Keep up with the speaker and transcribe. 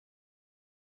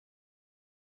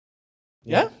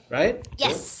Yeah? Right?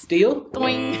 Yes. Deal?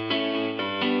 Boing.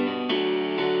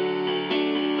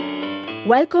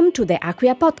 Welcome to the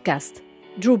Acquia podcast,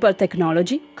 Drupal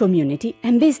technology, community,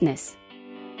 and business.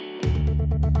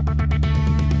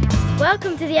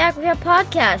 Welcome to the Acquia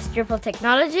podcast, Drupal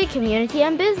technology, community,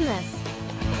 and business.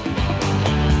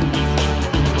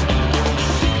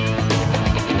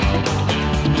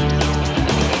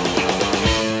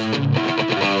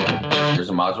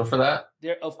 There's a module for that?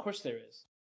 Of course there is.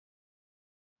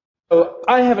 So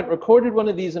I haven't recorded one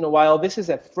of these in a while. This is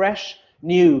a fresh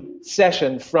new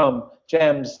session from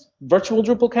Jam's virtual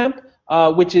Drupal camp,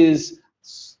 which is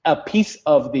a piece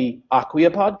of the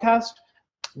Acquia podcast.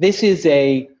 This is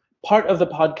a part of the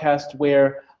podcast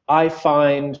where I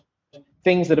find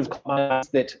things that have come out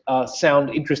that sound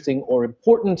interesting or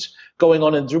important going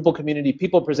on in the Drupal community,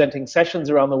 people presenting sessions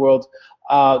around the world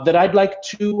that I'd like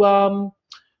to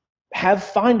have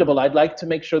findable. I'd like to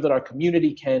make sure that our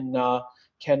community can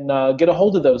get a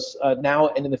hold of those now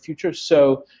and in the future.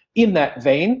 So in that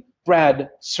vein, Brad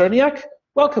Czerniak,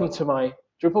 welcome to my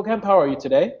Drupal camp. How are you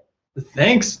today?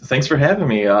 Thanks for having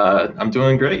me. I'm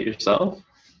doing great. Yourself?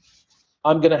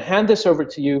 I'm going to hand this over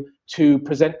to you to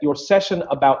present your session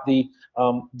about the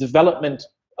development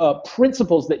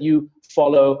principles that you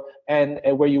follow and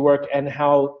where you work, and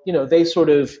how they sort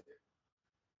of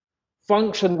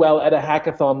function well at a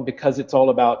hackathon, because it's all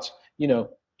about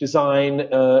design,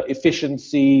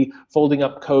 efficiency, folding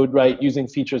up code, right, using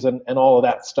features and all of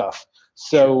that stuff.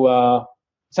 So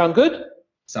sound good?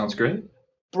 Sounds great.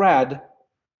 Brad,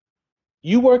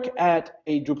 you work at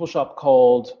a Drupal shop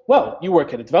called, you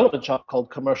work at a development shop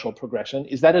called Commercial Progression.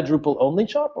 Is that a Drupal only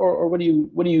shop, or what do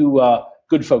you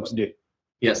good folks do?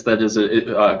 Yes, that is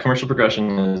Commercial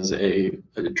Progression is a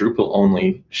Drupal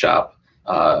only shop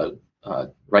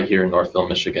right here in Northville,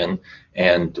 Michigan,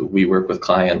 and we work with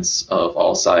clients of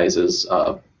all sizes,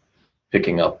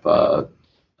 picking up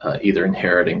either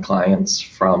inheriting clients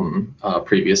from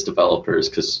previous developers,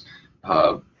 because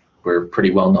we're pretty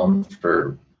well known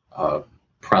for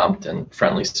prompt and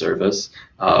friendly service,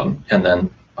 and then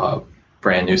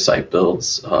brand new site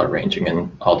builds ranging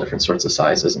in all different sorts of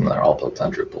sizes, and they're all built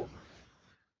on Drupal.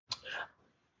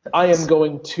 I am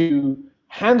going to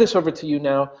hand this over to you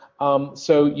now.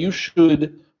 So you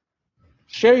should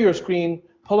share your screen,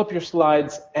 pull up your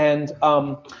slides, and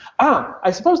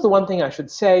I suppose the one thing I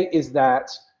should say is that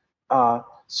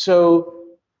so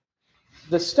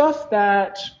the stuff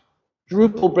that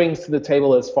Drupal brings to the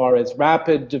table as far as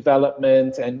rapid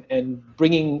development and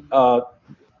bringing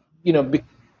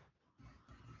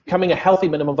becoming a healthy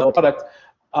minimum viable product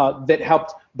that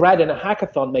helped Brad in a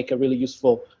hackathon make a really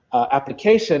useful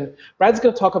application. Brad's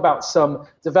going to talk about some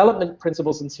development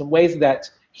principles and some ways that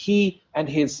he and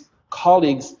his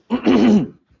colleagues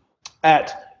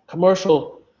at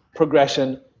Commercial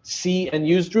Progression see and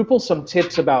use Drupal, some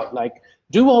tips about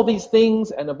do all these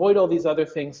things and avoid all these other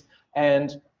things,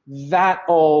 and that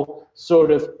all sort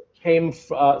of came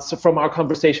from our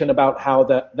conversation about how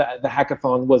the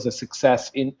hackathon was a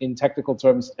success in technical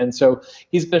terms, and so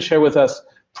he's going to share with us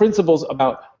principles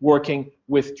about working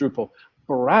with Drupal.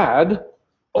 Brad,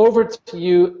 over to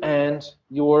you and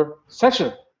your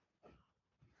session.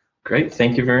 Great,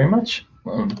 thank you very much.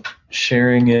 I'm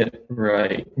sharing it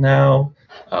right now.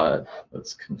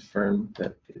 Let's confirm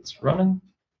that it's running.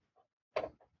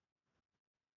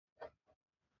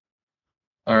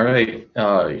 All right,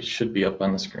 it should be up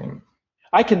on the screen.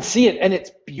 I can see it, and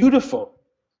it's beautiful.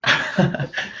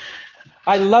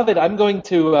 I love it. I'm going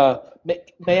to,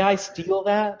 may I steal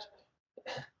that?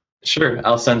 Sure,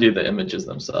 I'll send you the images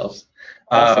themselves.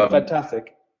 Awesome,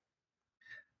 fantastic.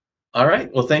 All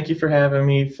right, well, thank you for having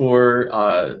me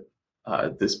for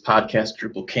this podcast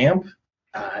Drupal camp.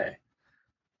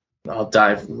 I'll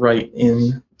dive right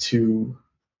into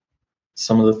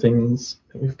some of the things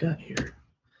that we've got here.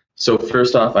 So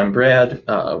first off, I'm Brad.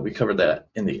 We covered that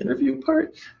in the interview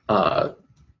part.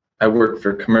 I work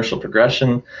for Commercial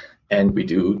Progression, and we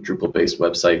do Drupal-based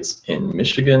websites in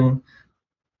Michigan.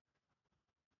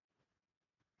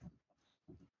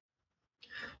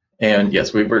 And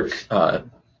yes, we work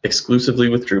exclusively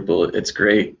with Drupal. It's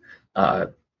great, and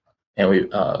we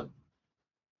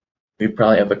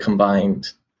probably have a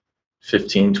combined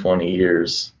 15, 20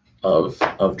 years of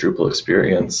Drupal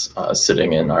experience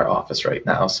sitting in our office right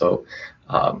now. So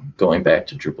going back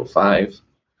to Drupal 5,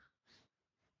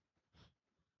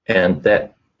 and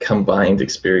that combined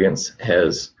experience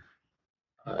has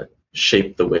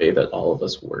shaped the way that all of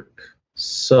us work.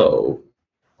 So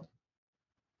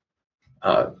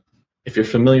if you're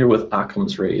familiar with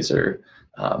Occam's razor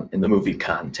in the movie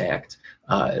Contact,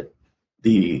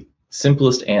 the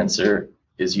simplest answer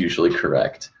is usually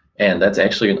correct, and that's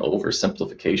actually an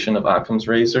oversimplification of Occam's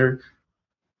razor.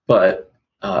 But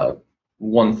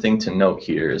one thing to note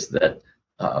here is that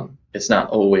it's not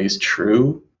always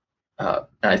true.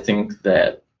 I think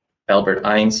that Albert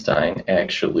Einstein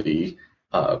actually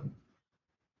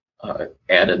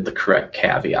added the correct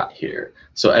caveat here.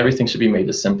 So everything should be made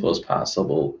as simple as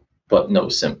possible, but no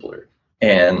simpler.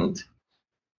 And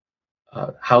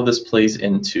how this plays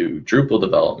into Drupal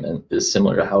development is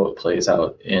similar to how it plays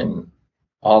out in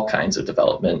all kinds of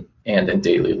development and in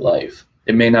daily life.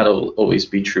 It may not always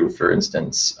be true, for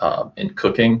instance, in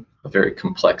cooking. A very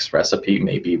complex recipe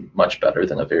may be much better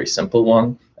than a very simple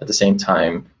one. At the same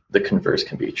time, the converse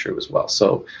can be true as well.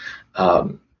 So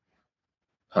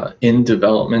in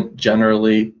development,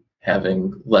 generally,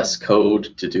 having less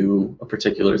code to do a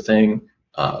particular thing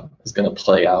is going to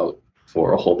play out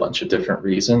for a whole bunch of different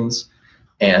reasons.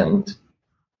 And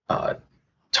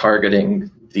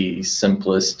targeting the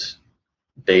simplest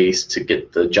base to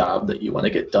get the job that you want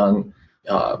to get done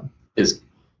is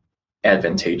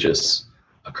advantageous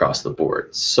across the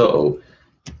board. So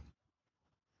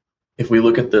if we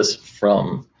look at this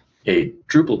from a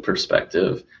Drupal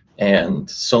perspective, and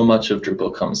so much of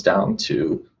Drupal comes down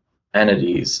to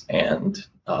entities and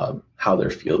how they're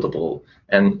fieldable,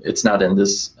 and it's not in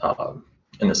this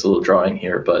little drawing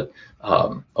here, but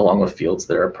along with fields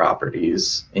there are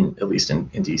properties, at least in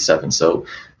D7. So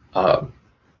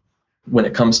when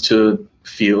it comes to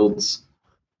fields,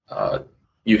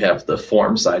 you have the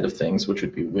form side of things, which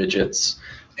would be widgets,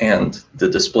 and the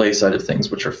display side of things,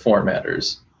 which are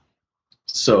formatters.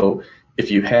 So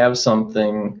if you have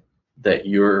something that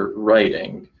you're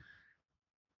writing,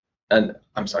 and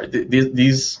I'm sorry,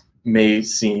 these may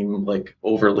seem like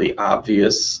overly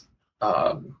obvious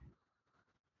kind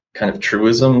of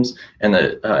truisms,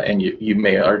 and you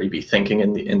may already be thinking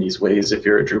in these ways if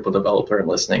you're a Drupal developer and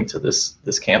listening to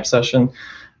this camp session.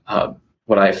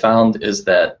 What I found is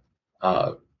that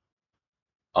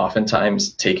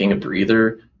oftentimes taking a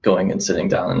breather, going and sitting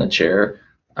down in a chair,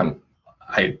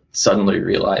 I suddenly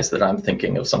realize that I'm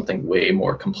thinking of something way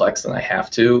more complex than I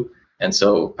have to, and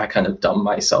so I kind of dumb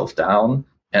myself down.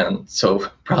 And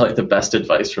so probably the best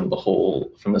advice from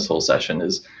this whole session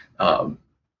is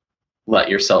let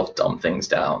yourself dumb things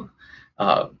down.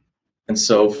 And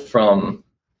so from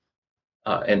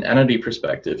an entity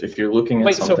perspective, if you're looking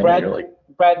at something, so Brad, you're like,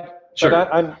 Brad, sure.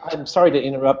 But I'm sorry to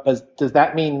interrupt, but does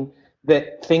that mean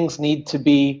that things need to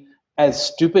be as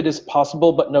stupid as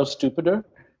possible, but no stupider?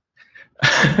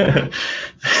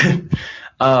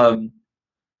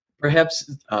 Perhaps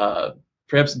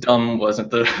dumb wasn't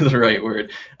the right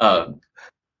word.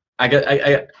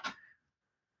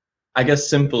 I guess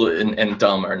simple and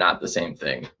dumb are not the same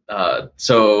thing.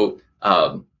 So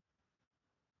I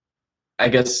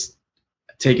guess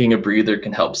taking a breather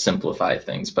can help simplify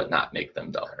things, but not make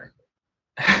them dumber.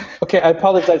 Okay, I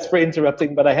apologize for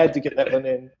interrupting, but I had to get that one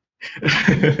in.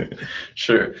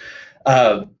 Sure.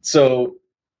 So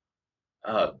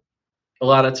a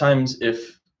lot of times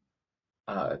if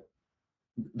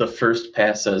the first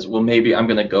pass says, well, maybe I'm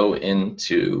going to go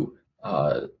into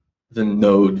the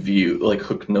node view, like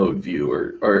hook node view,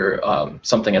 or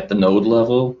something at the node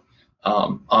level,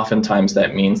 oftentimes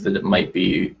that means that it might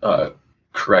be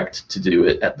correct to do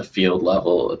it at the field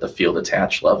level, at the field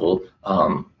attach level,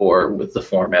 or with the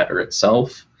formatter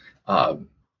itself. And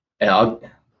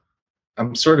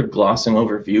I'm sort of glossing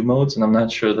over view modes, and I'm not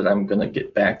sure that I'm going to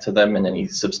get back to them in any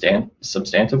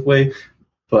substantive way,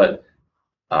 but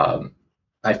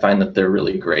I find that they're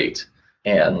really great.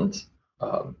 And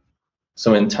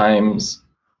so in times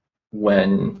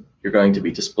when you're going to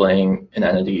be displaying an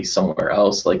entity somewhere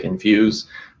else, like in views,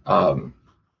 often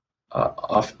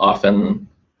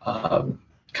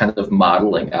kind of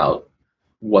modeling out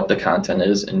what the content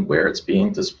is and where it's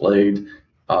being displayed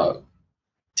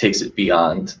takes it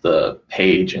beyond the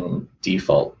page and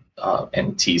default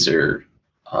and teaser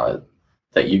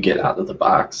that you get out of the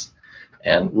box.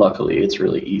 And luckily, it's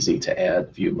really easy to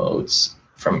add view modes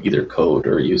from either code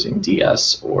or using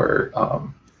DS, or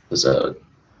there's a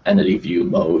entity view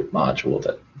mode module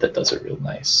that does it real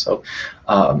nice. So,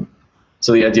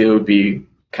 so the idea would be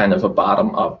kind of a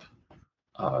bottom up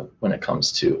when it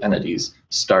comes to entities,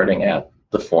 starting at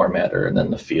the formatter and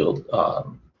then the field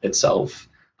itself.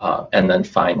 And then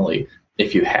finally,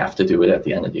 if you have to do it at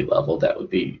the entity level, that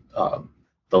would be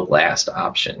the last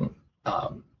option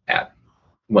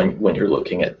when you're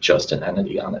looking at just an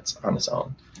entity on its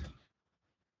own.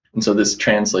 And so this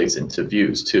translates into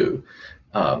views too.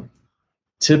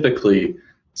 Typically,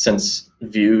 since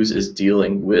views is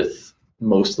dealing with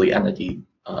mostly entity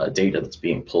data that's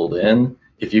being pulled in,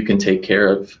 if you can take care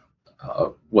of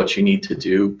what you need to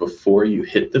do before you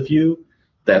hit the view,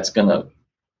 that's going to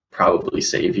probably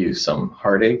save you some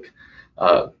heartache.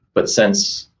 But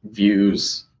since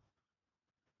views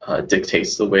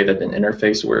dictates the way that an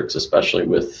interface works, especially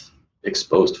with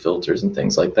exposed filters and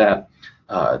things like that,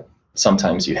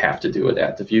 sometimes you have to do it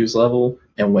at the views level.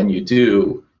 And when you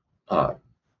do,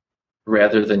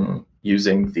 rather than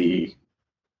using the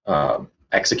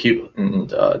execute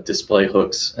and display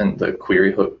hooks and the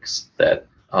query hooks that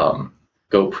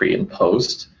go pre and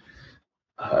post,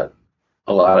 a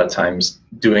lot of times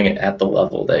doing it at the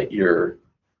level that you're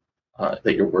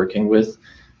working with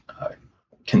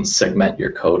can segment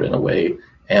your code in a way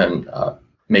and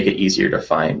make it easier to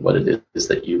find what it is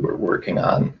that you were working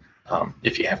on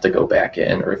if you have to go back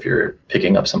in or if you're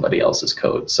picking up somebody else's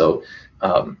code. So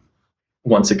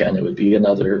once again, it would be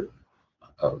another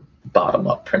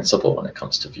bottom-up principle when it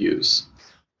comes to views.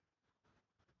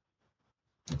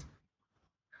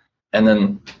 And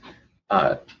then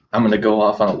I'm going to go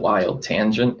off on a wild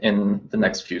tangent in the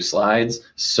next few slides.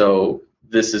 So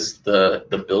this is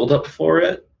the build-up for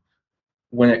it.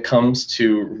 When it comes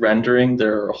to rendering,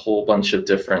 there are a whole bunch of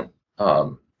different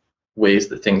ways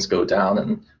that things go down,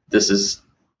 and this is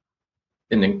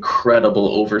an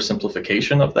incredible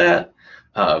oversimplification of that.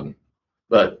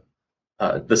 But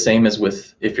the same as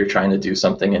with if you're trying to do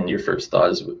something and your first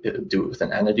thought is do it with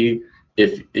an entity.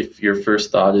 If your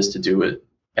first thought is to do it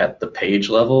at the page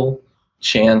level,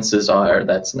 chances are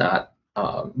that's not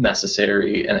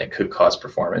necessary, and it could cause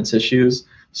performance issues.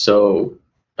 So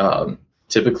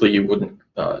typically you wouldn't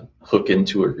hook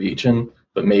into a region,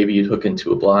 but maybe you'd hook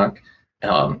into a block.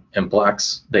 And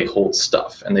blocks, they hold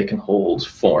stuff, and they can hold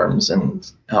forms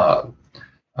and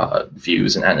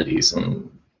views and entities and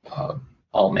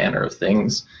all manner of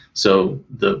things. So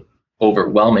the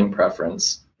overwhelming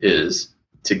preference is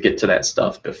to get to that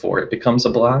stuff before it becomes a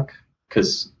block,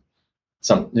 because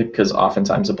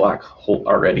oftentimes a block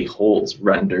already holds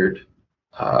rendered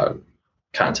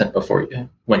content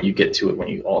when you get to it, when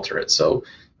you alter it. So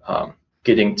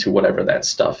getting to whatever that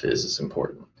stuff is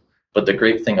important. But the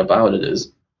great thing about it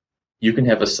is you can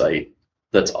have a site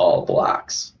that's all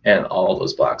blocks, and all of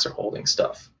those blocks are holding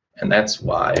stuff. And that's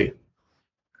why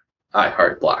I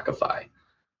heart Blockify.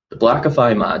 The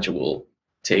Blockify module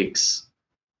takes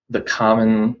the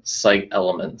common site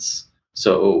elements,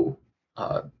 so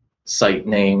site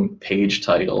name, page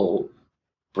title,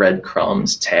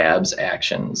 breadcrumbs, tabs,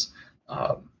 actions,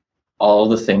 all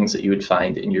the things that you would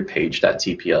find in your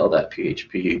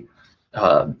page.tpl.php.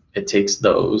 It takes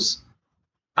those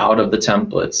out of the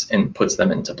templates and puts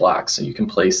them into blocks, so you can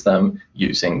place them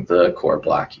using the core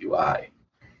block UI.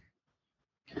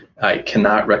 I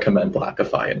cannot recommend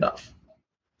Blockify enough.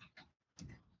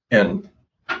 And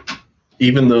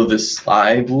even though this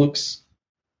slide looks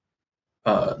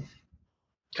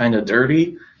kind of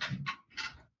dirty,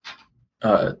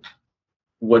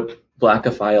 what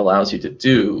Blockify allows you to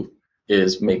do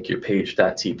is make your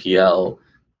page.tpl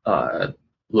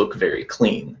look very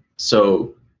clean.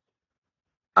 So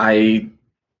I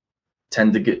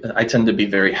tend to be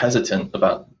very hesitant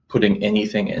about putting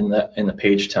anything in the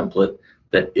page template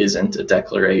that isn't a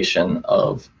declaration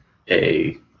of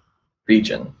a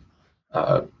region.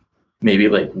 Maybe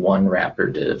like one wrapper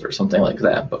div or something like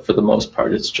that, but for the most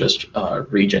part, it's just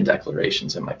region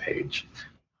declarations in my page.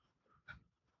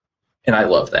 And I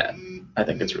love that. I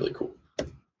think it's really cool.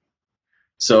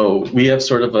 So we have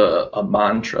sort of a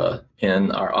mantra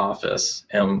in our office,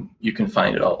 and you can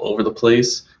find it all over the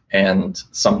place. And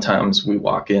sometimes we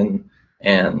walk in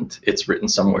and it's written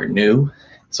somewhere new.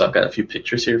 So I've got a few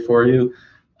pictures here for you.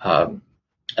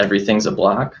 Everything's a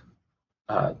block.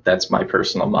 That's my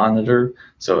personal monitor.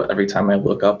 So every time I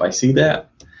look up, I see that.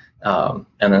 And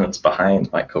then it's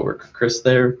behind my coworker Chris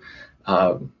there.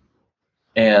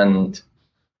 And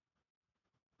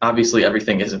obviously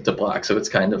everything isn't a block, so it's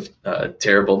kind of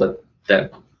terrible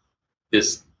that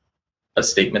is a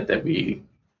statement that we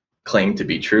claim to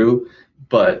be true,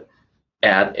 but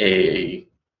at a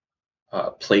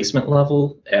placement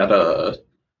level, at a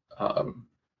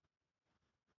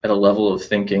level of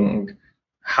thinking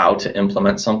how to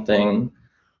implement something,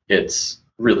 it's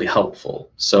really helpful.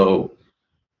 So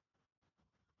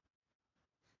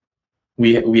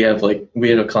we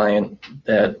had a client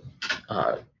that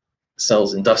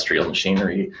sells industrial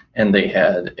machinery, and they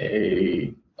had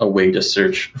a way to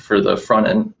search for the front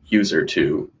end user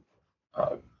to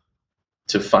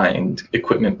find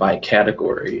equipment by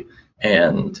category,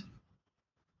 and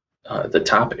the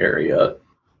top area,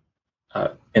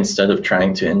 instead of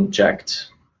trying to inject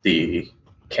the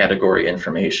category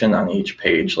information on each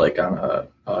page like on a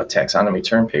taxonomy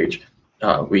term page,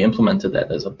 we implemented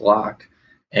that as a block,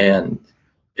 and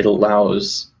it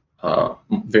allows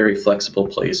very flexible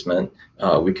placement.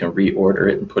 We can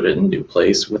reorder it and put it in a new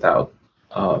place without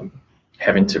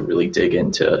having to really dig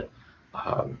into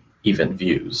even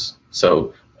views.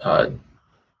 So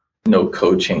no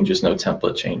code changes, no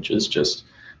template changes, just,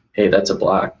 hey, that's a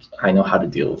block. I know how to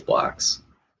deal with blocks.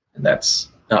 And that's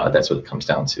what it comes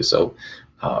down to. So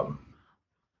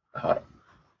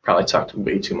probably talked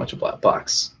way too much about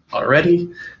blocks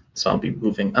already. So I'll be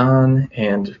moving on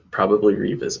and probably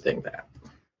revisiting that.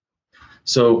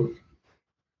 So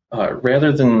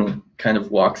rather than kind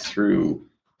of walk through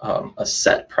a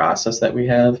set process that we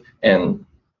have, and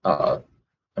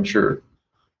I'm sure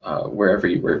wherever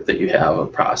you work that you have a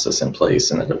process in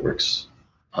place and that it works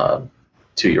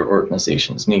to your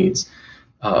organization's needs,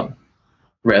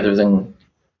 rather than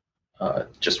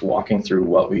just walking through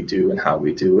what we do and how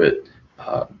we do it,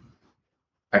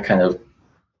 I kind of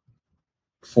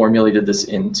formulated this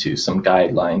into some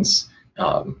guidelines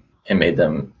and made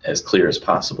them as clear as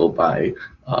possible by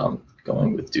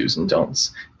going with do's and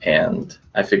don'ts. And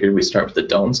I figured we start with the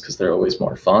don'ts because they're always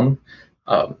more fun.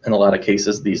 In a lot of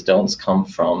cases, these don'ts come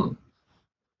from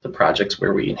the projects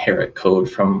where we inherit code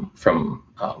from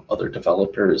other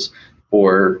developers,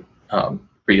 or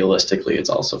realistically, it's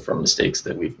also from mistakes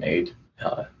that we've made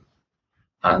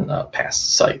on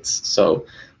past sites. So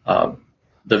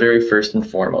the very first and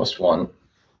foremost one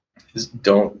is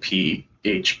don't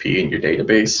PHP in your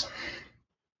database.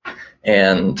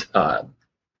 And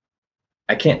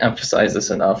I can't emphasize this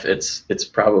enough. It's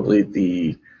probably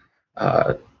the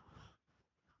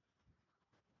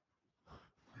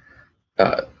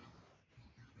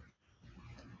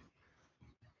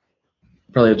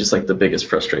probably just like the biggest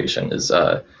frustration is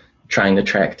trying to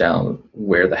track down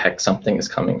where the heck something is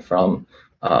coming from.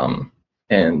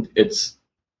 And it's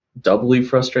doubly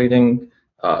frustrating,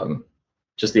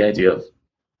 just the idea of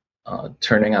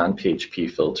turning on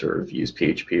PHP filter or views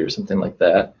PHP or something like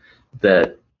that,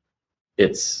 that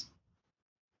it's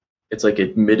like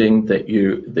admitting that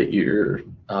you're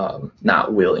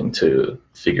not willing to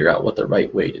figure out what the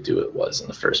right way to do it was in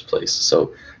the first place.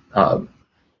 So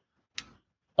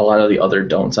a lot of the other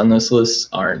don'ts on this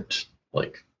list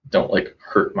don't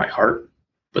hurt my heart,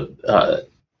 but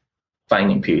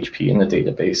finding PHP in the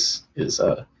database is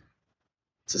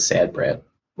it's a sad Brad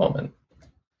moment.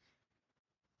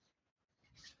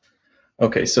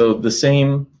 Okay, so the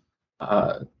same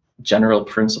general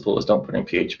principle as don't put in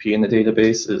PHP in the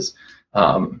database is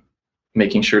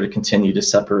making sure to continue to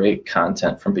separate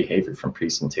content from behavior from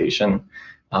presentation.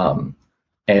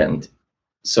 And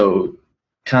so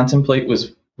contemplate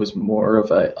was more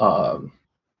of a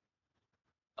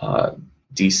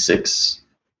D6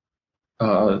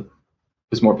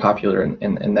 was more popular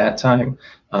in that time.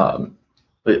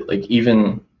 But like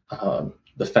even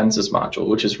the fences module,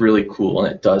 which is really cool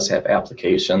and it does have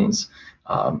applications.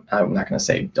 I'm not going to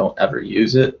say don't ever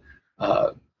use it,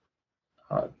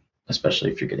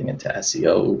 especially if you're getting into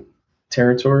SEO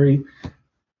territory.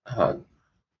 But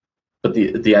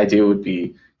the idea would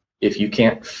be, if you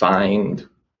can't find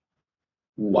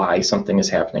why something is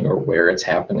happening or where it's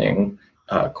happening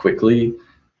quickly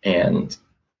and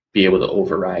be able to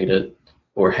override it,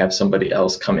 or have somebody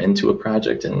else come into a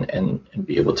project and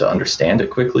be able to understand it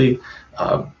quickly.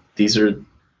 These are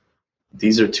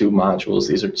two modules,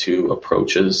 these are two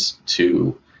approaches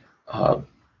to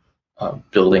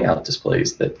building out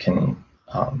displays that can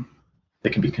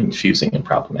be confusing and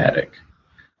problematic.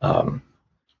 And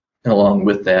along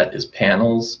with that is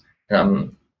panels,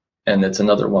 and it's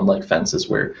another one like fences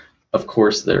where, of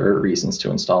course, there are reasons to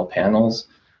install panels,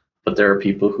 but there are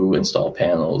people who install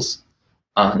panels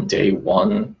on day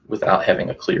one without having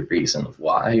a clear reason of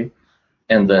why.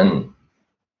 And then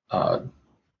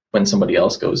when somebody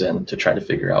else goes in to try to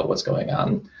figure out what's going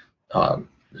on,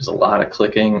 there's a lot of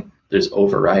clicking, there's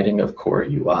overriding of core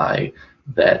UI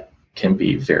that can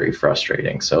be very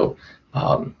frustrating. So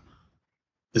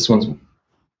this one's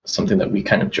something that we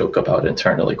kind of joke about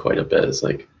internally quite a bit, is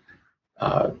like,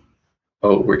 oh,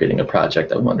 we're getting a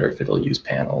project, I wonder if it'll use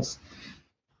panels.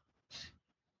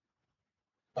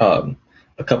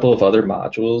 A couple of other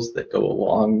modules that go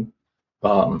along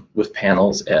with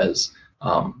panels as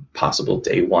possible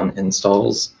day one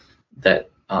installs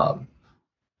that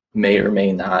may or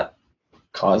may not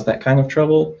cause that kind of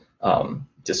trouble.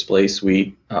 Display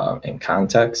Suite and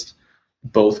Context,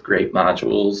 both great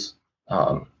modules,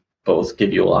 both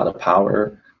give you a lot of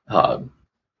power.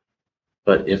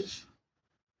 But if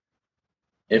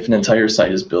an entire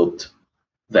site is built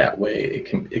that way,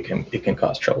 it can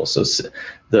cause trouble. So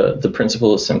the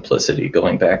principle of simplicity,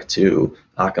 going back to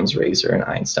Occam's razor and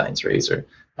Einstein's razor,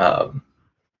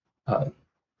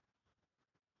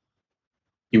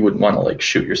 you wouldn't want to like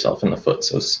shoot yourself in the foot.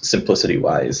 So simplicity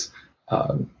wise,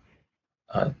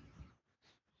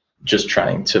 just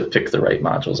trying to pick the right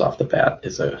modules off the bat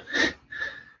is and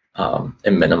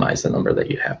minimize the number that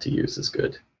you have to use is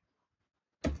good.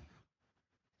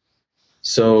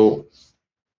 So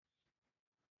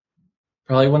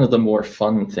probably one of the more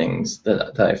fun things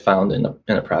that I found in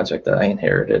a project that I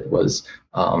inherited was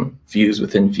views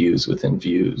within views within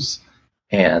views,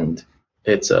 and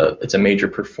it's a major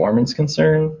performance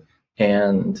concern,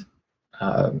 and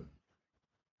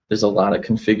there's a lot of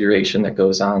configuration that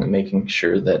goes on in making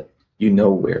sure that you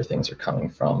know where things are coming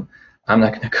from. I'm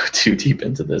not going to go too deep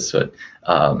into this, but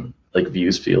like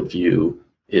views field view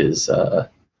is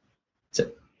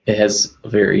it has a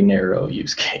very narrow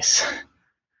use case.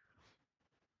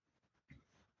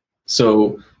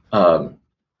 So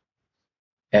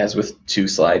as with 2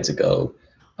 slides ago,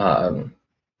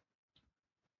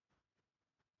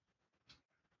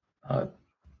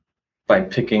 by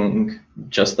picking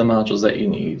just the modules that you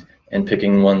need and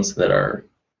picking ones that are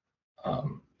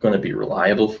going to be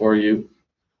reliable for you,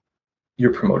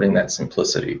 you're promoting that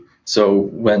simplicity. So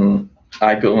when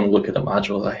I go and look at a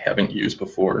module I haven't used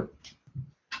before,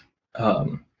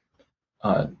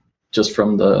 just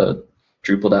from the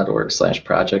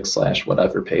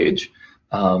drupal.org/project/whatever page,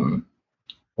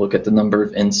 look at the number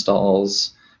of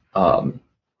installs,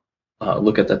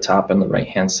 look at the top and the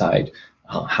right-hand side,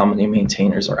 how many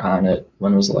maintainers are on it,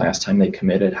 when was the last time they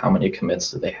committed, how many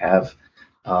commits do they have.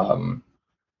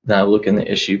 Then I look in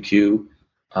the issue queue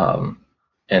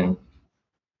and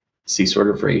see sort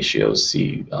of ratios,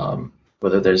 see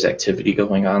whether there's activity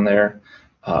going on there.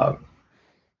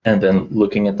 And then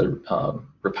looking at the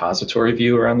repository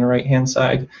viewer on the right-hand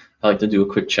side, I like to do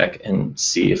a quick check and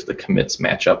see if the commits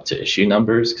match up to issue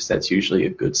numbers, because that's usually a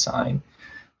good sign.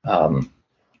 And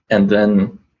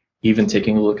then even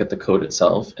taking a look at the code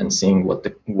itself and seeing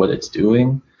what it's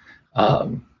doing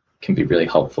can be really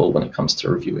helpful when it comes to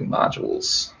reviewing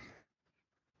modules.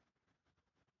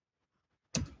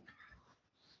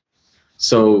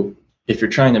 So if you're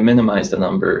trying to minimize the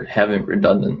number, having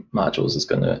redundant modules is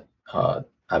going to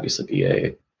obviously be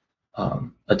a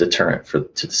deterrent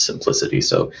to the simplicity.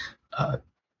 So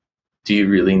do you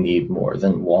really need more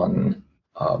than one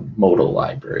modal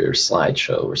library or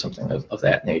slideshow or something of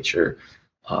that nature?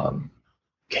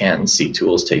 Can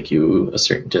CTools take you a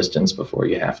certain distance before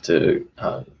you have to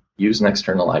use an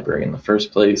external library in the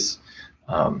first place?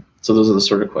 So those are the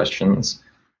sort of questions.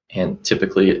 And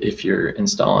typically, if you're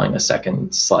installing a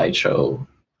second slideshow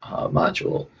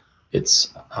module,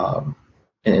 it's an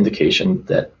indication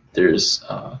that there's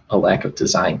a lack of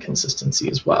design consistency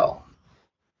as well.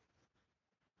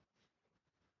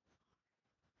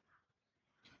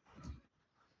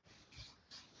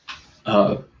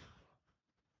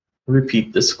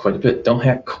 Repeat this quite a bit. Don't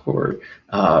hack core.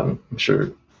 I'm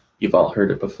sure you've all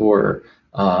heard it before.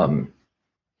 And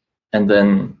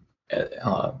then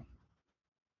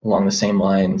along the same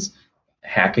lines,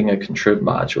 hacking a contrib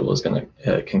module is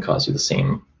can cause you the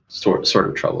same sort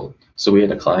of trouble. So we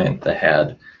had a client that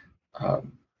had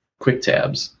quick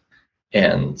tabs,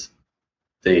 and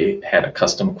they had a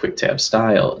custom quick tab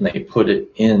style, and they put it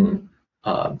in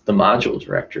the module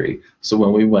directory. So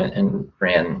when we went and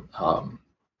ran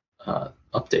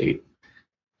update,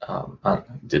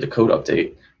 did a code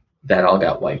update, that all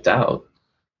got wiped out.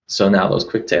 So now those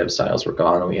quick tab styles were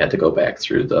gone, and we had to go back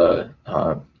through the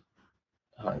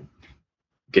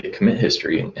git commit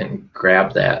history and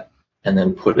grab that and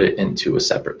then put it into a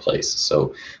separate place.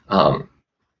 So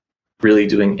really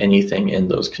doing anything in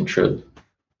those contrib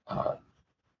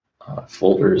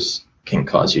folders can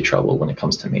cause you trouble when it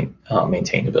comes to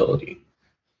maintainability.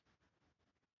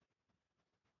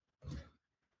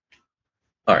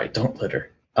 All right, don't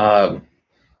litter.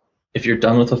 If you're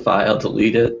done with a file,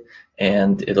 delete it,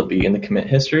 and it'll be in the commit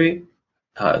history.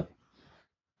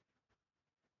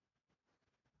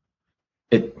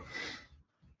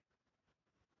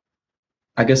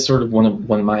 I guess sort of one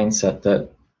mindset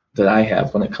that I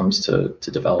have when it comes to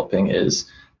developing is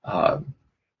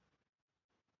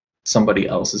somebody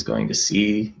else is going to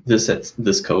see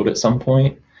this code at some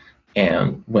point,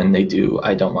 and when they do,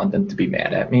 I don't want them to be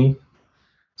mad at me.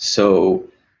 So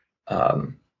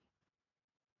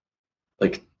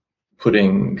like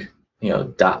putting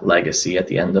 .legacy at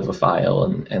the end of a file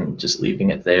and just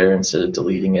leaving it there instead of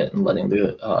deleting it and letting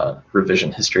the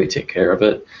revision history take care of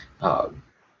it.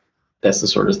 That's the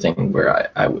sort of thing where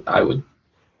I would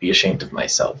be ashamed of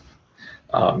myself.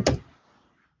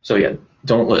 So yeah,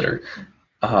 don't litter.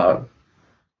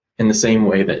 In the same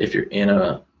way that if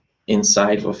you're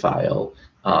inside of a file,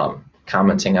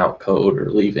 commenting out code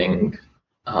or leaving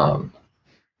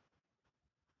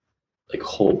like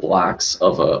whole blocks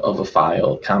of a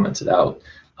file commented out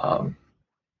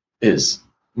is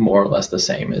more or less the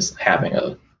same as having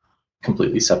a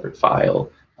completely separate file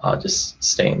just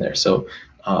staying there. So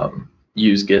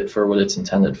use Git for what it's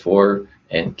intended for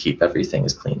and keep everything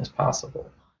as clean as possible.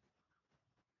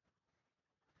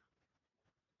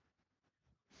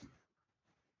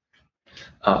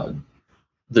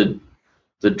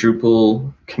 The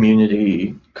Drupal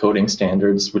community coding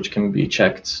standards, which can be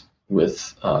checked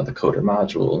with the Coder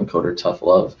module and Coder Tough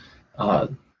Love,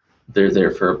 they're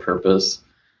there for a purpose.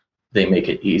 They make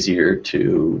it easier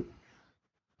to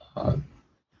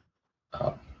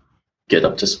get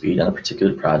up to speed on a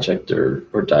particular project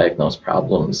or diagnose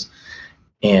problems.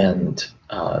 And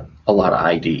a lot of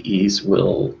IDEs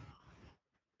will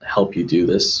help you do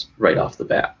this right off the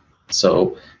bat.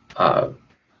 So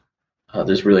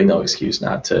there's really no excuse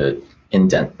not to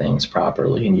indent things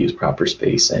properly and use proper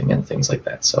spacing and things like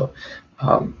that. So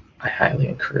I highly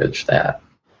encourage that.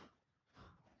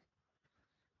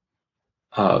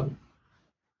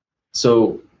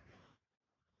 So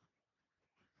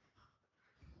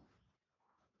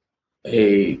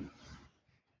a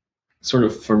sort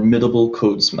of formidable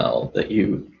code smell that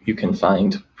you can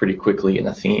find pretty quickly in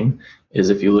a theme is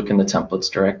if you look in the templates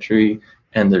directory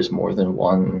and there's more than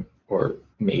one or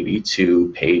maybe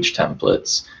two page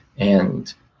templates,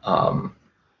 and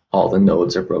all the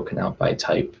nodes are broken out by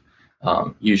type.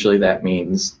 Usually that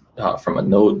means from a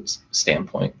node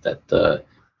standpoint that the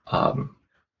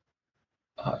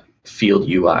field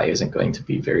UI isn't going to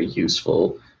be very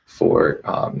useful for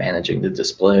managing the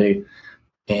display.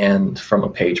 And from a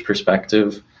page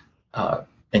perspective,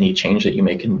 any change that you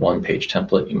make in one page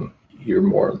template, you're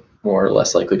more or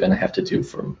less likely going to have to do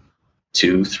from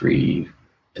 2, 3,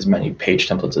 as many page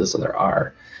templates as there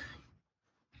are.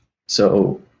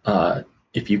 So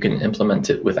if you can implement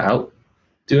it without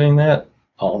doing that,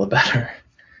 all the better.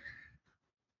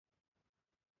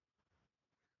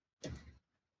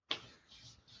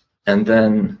 And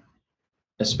then,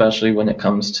 especially when it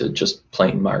comes to just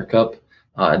plain markup,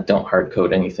 don't hard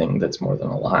code anything that's more than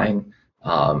a line.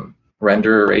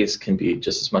 Render arrays can be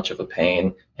just as much of a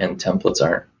pain, and templates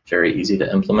aren't very easy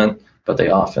to implement, but they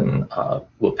often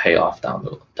will pay off down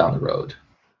the road.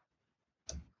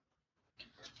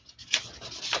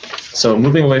 So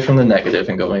moving away from the negative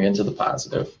and going into the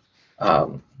positive,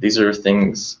 these are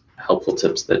things, helpful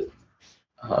tips that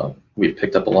we've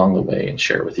picked up along the way and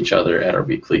share with each other at our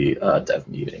weekly dev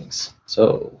meetings.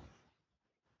 So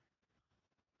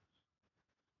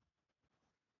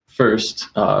first,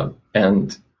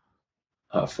 and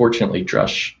fortunately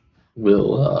Drush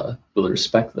will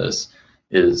respect this,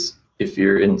 is if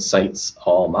you're in sites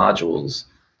all modules,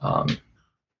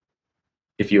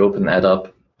 if you open that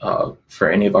up for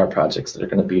any of our projects, that are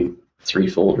going to be 3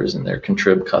 folders in there: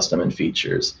 contrib, custom, and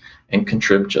features. And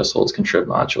contrib just holds contrib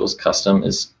modules. Custom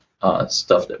is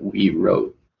stuff that we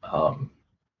wrote, and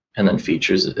then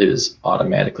features is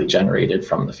automatically generated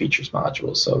from the features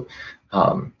module. So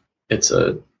it's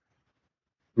a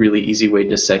really easy way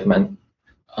to segment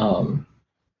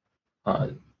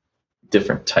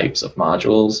different types of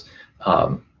modules.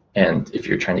 And if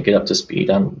you're trying to get up to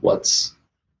speed on what's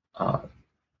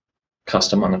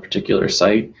custom on a particular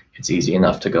site, it's easy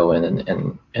enough to go in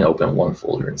and open one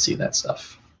folder and see that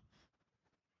stuff.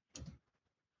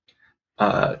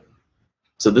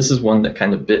 So this is one that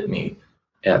kind of bit me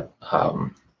at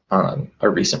on a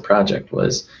recent project.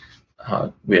 Was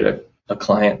we had a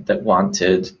client that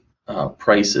wanted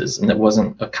prices, and it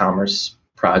wasn't a commerce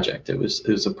project. It was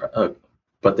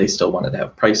but they still wanted to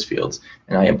have price fields,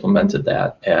 and I implemented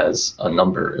that as a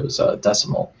number. It was a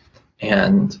decimal,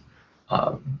 and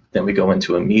then we go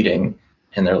into a meeting,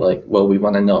 and they're like, "Well, we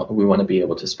want to be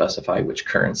able to specify which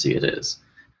currency it is."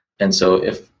 And so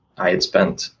if I had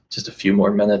spent just a few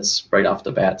more minutes right off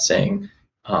the bat saying,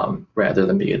 rather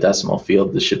than be a decimal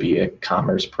field, this should be a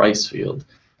commerce price field,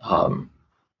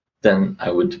 then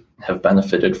I would have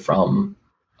benefited from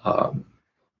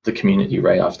the community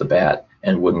right off the bat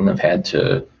and wouldn't have had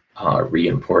to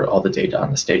re-import all the data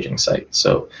on the staging site.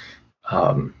 So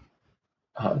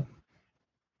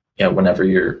yeah, whenever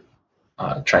you're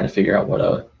trying to figure out what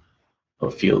a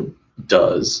field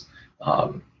does,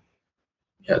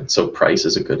 yeah, so price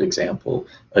is a good example,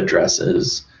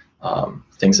 addresses,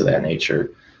 things of that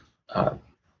nature.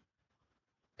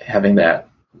 Having that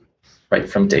right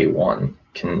from day one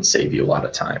can save you a lot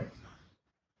of time.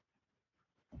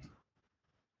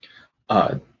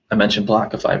 I mentioned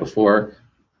Blockify before.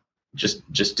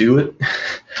 Just do it,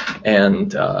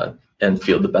 and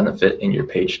feel the benefit in your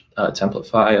page template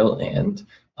file, and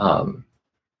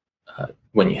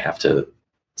when you have to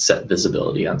set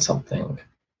visibility on something.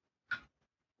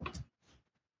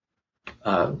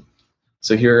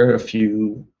 So here are a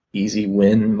few easy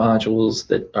win modules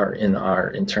that are in our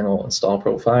internal install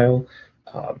profile.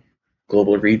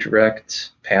 Global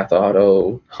Redirect, Path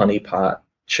Auto, Honeypot,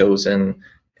 Chosen,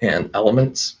 and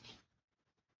Elements.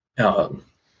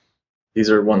 These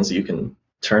are ones you can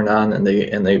turn on and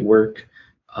they work,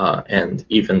 and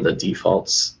even the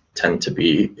defaults tend to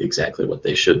be exactly what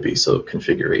they should be, so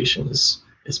configuration is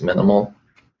minimal.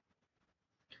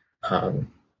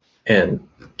 And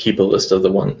keep a list of the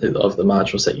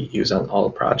modules that you use on all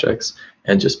projects,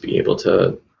 and just be able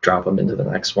to drop them into the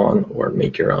next one or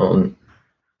make your own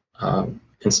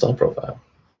install profile.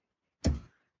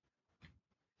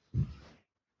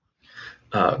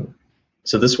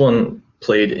 So this one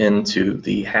played into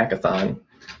the hackathon.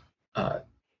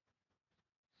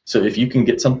 So if you can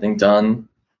get something done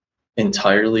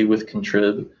entirely with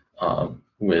contrib,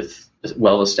 with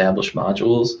well-established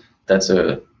modules, that's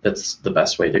the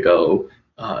best way to go.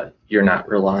 You're not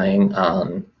relying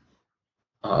on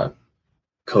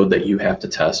code that you have to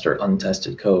test or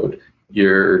untested code.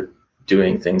 You're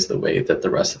doing things the way that the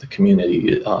rest of the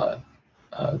community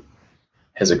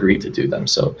has agreed to do them.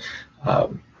 So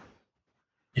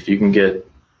if you can get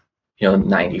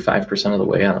 95% of the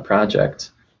way on a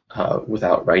project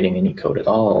without writing any code at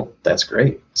all, that's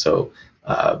great. So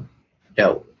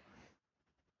yeah,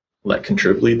 let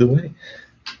contrib lead the way.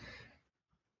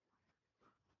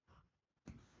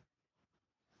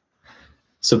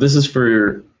 So this is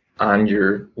for on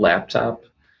your laptop.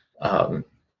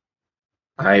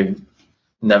 I've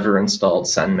never installed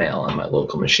SendMail on my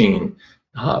local machine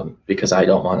because I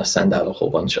don't want to send out a whole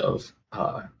bunch of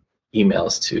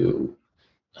emails to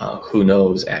who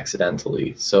knows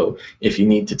accidentally. So if you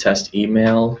need to test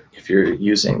email, if you're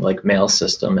using like Mail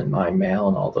System and My Mail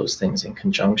and all those things in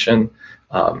conjunction,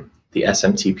 the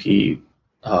SMTP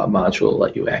module will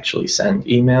let you actually send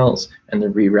emails, and the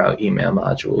reroute email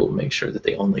module will make sure that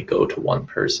they only go to one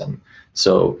person.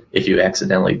 So if you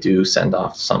accidentally do send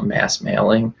off some mass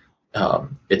mailing,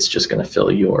 it's just going to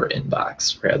fill your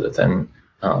inbox rather than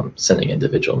sending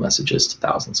individual messages to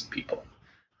thousands of people.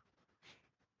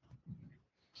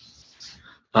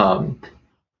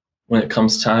 When it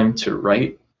comes time to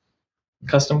write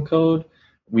custom code,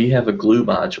 we have a glue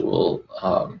module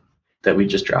that we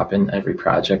just drop in every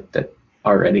project that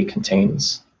already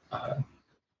contains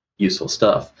useful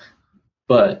stuff.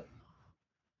 But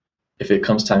if it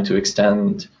comes time to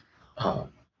extend a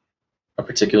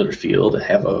particular field,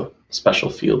 have a special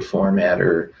field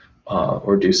formatter,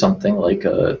 or do something like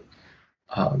a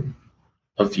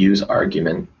views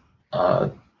argument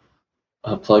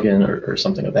a plugin or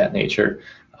something of that nature,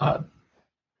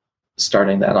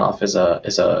 starting that off as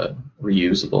a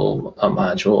reusable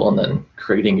module, and then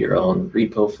creating your own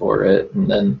repo for it, and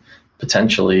then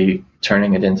potentially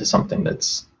turning it into something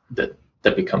that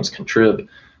becomes contrib.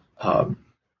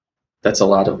 That's a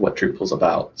lot of what Drupal's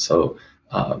about. So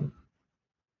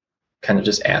kind of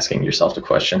just asking yourself the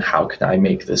question, how can I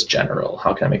make this general?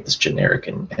 How can I make this generic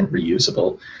and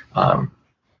reusable?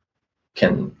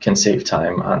 Can save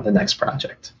time on the next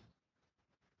project.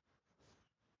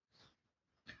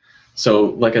 So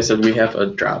like I said, we have a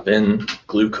drop-in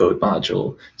glue code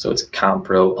module. So it's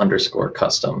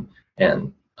compro_custom.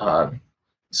 And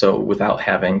so without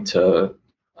having to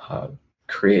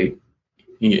create,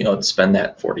 spend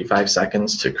that 45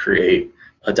 seconds to create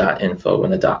a .info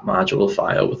and a .module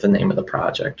file with the name of the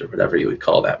project or whatever you would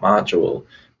call that module,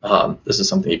 this is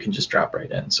something you can just drop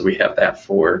right in. So we have that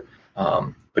for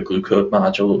the glue code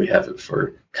module. We have it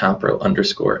for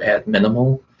compro_add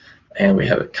minimal, and we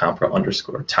have it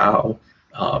compro_tau.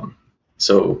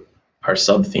 So our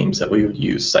sub themes that we would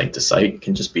use site to site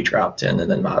can just be dropped in and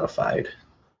then modified.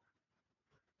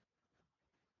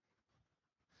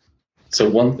 So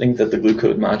one thing that the glue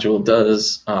code module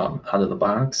does out of the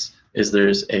box is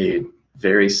there's a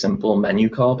very simple menu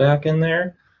callback in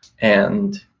there,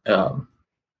 and the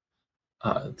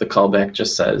callback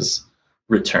just says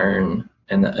return,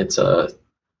 and it's a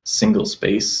single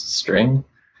space string.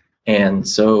 And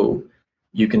so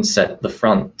you can set the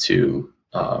front to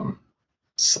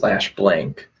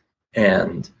 /blank,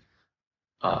 and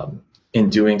in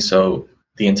doing so,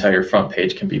 the entire front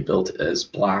page can be built as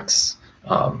blocks,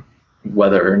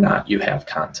 whether or not you have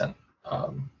content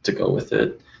to go with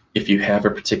it. If you have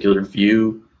a particular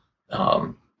view,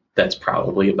 that's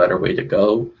probably a better way to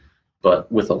go.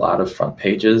 But with a lot of front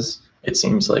pages, it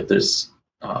seems like there's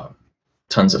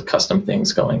tons of custom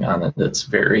things going on, and it's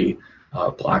very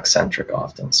block-centric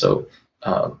often. So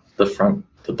the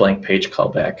blank page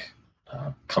callback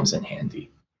comes in handy.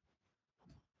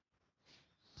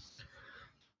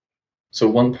 So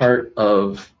one part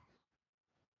of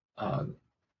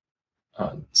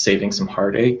saving some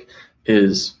heartache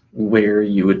is where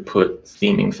you would put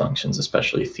theming functions,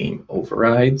 especially theme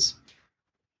overrides.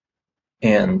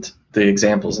 And the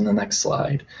examples in the next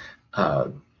slide.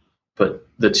 But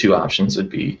the two options would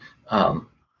be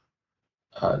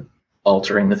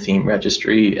altering the theme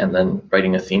registry and then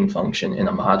writing a theme function in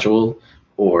a module,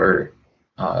 or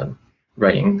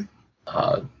writing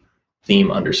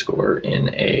theme underscore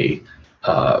in a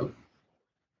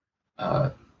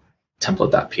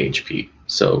template.php.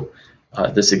 So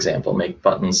this example, make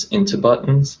buttons into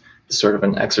buttons, is sort of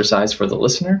an exercise for the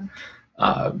listener.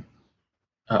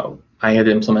 I had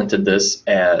implemented this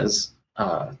as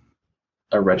a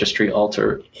registry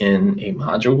alter in a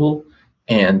module,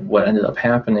 and what ended up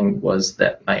happening was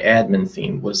that my admin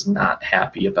theme was not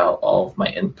happy about all of my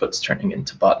inputs turning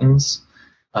into buttons.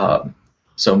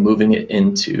 So moving it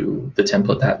into the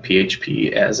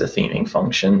template.php as a theming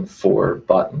function for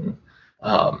button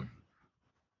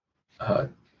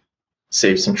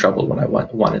saved some trouble when I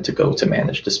wanted to go to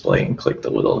manage display and click the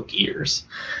little gears.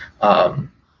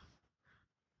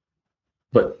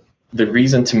 But the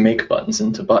reason to make buttons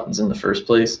into buttons in the first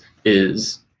place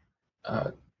is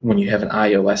when you have an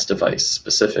iOS device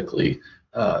specifically,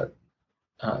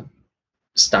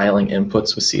 styling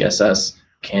inputs with CSS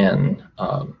can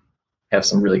have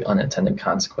some really unintended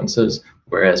consequences,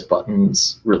 whereas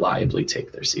buttons reliably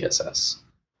take their CSS.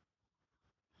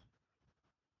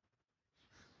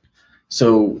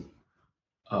 So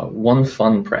one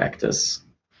fun practice,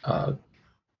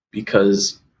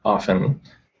 because often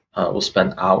we'll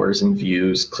spend hours in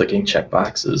views clicking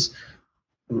checkboxes,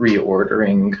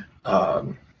 reordering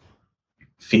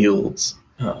fields,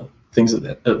 things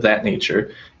of that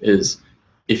nature, is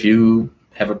if you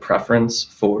have a preference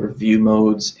for view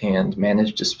modes and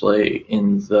manage display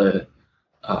in the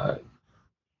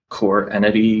core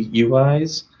entity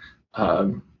UIs,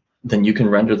 then you can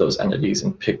render those entities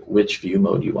and pick which view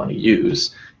mode you want to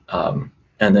use, and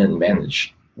then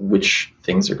manage which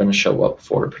things are going to show up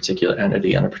for a particular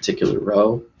entity on a particular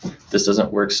row. This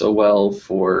doesn't work so well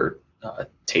for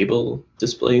table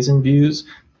displays and views,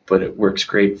 but it works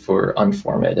great for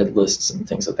unformatted lists and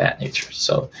things of that nature.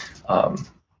 So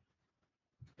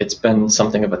it's been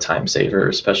something of a time saver,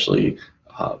 especially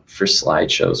for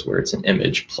slideshows where it's an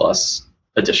image plus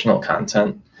additional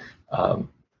content.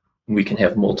 We can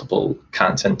have multiple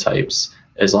content types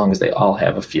as long as they all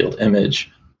have a field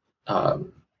image.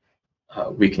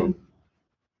 We can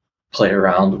play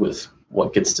around with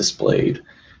what gets displayed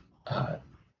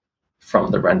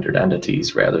from the rendered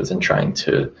entities rather than trying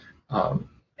to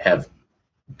have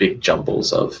big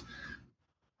jumbles of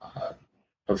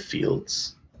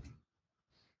fields.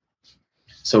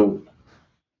 So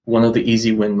one of the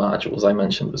easy win modules I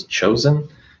mentioned was Chosen.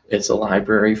 It's a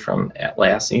library from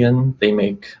Atlassian. They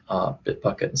make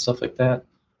Bitbucket and stuff like that.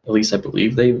 At least I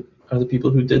believe they are the people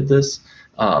who did this.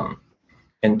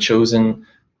 And Chosen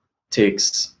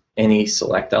takes any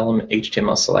select element,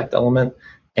 HTML select element,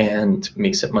 and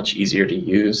makes it much easier to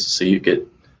use. So you get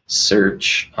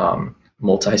search,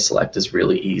 multi-select is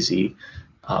really easy.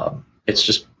 It's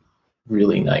just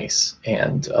really nice.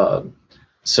 And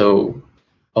so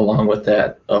along with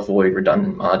that, avoid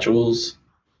redundant modules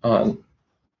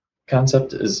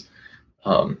concept is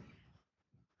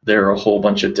there are a whole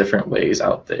bunch of different ways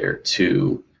out there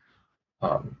to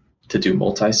do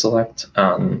multi-select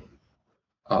on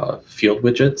field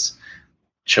widgets.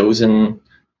 Chosen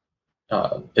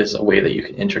is a way that you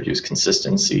can introduce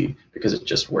consistency because it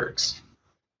just works.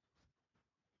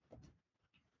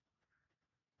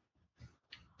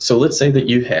 So let's say that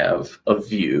you have a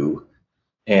view,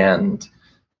 and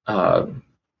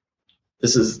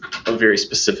this is a very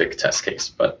specific test case,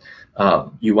 but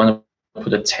you want to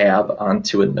put a tab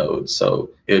onto a node. So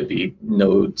it would be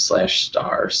node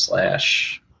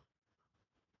 /star/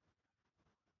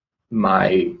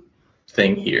 my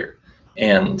thing here,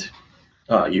 and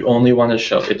you only want to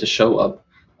show it to show up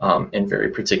in very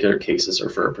particular cases or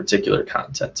for a particular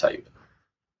content type.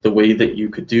 The way that you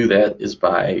could do that is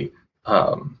by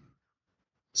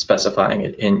specifying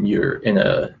it in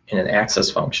an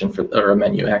access function or a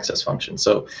menu access function.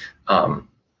 So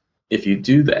if you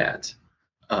do that,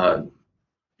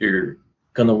 you're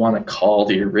going to want to call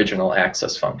the original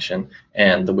access function,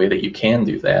 and the way that you can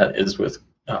do that is with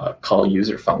call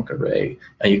user func array,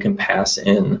 and you can pass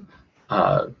in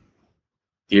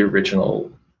the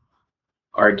original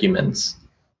arguments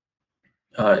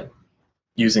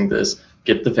using this,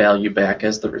 get the value back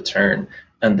as the return,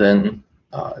 and then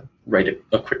write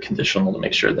a quick conditional to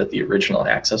make sure that the original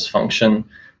access function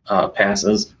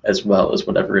passes, as well as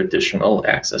whatever additional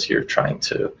access you're trying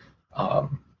to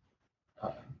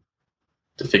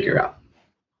figure out.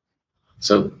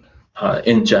 So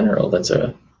in general, it's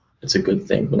a good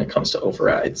thing when it comes to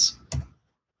overrides.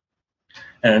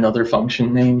 And another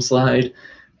function name slide.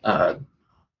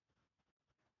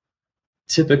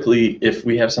 Typically, if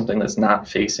we have something that's not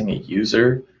facing a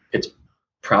user, it's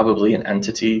probably an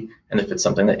entity. And if it's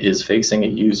something that is facing a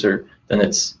user, then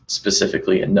it's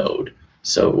specifically a node.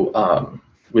 So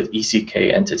with ECK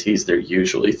entities, they're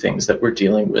usually things that we're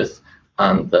dealing with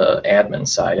on the admin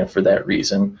side. And for that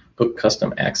reason, hook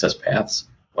custom access paths,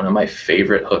 one of my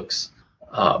favorite hooks,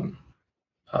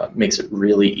 makes it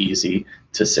really easy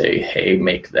to say, hey,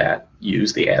 make that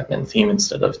use the admin theme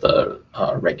instead of the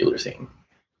regular theme.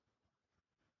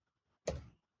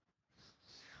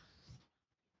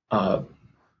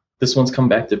 This one's come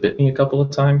back to bit me a couple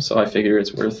of times, so I figure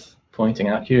it's worth pointing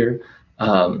out here.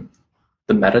 The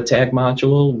meta tag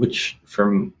module, which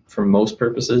for most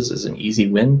purposes is an easy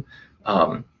win.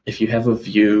 If you have a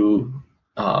view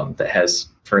that has,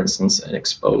 for instance, an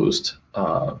exposed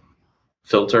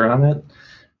filter on it,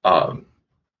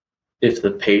 if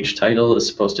the page title is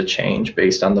supposed to change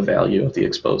based on the value of the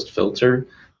exposed filter,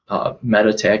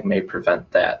 meta tag may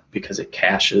prevent that because it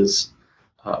caches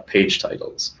page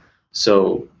titles.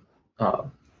 So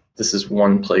this is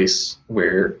one place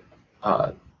where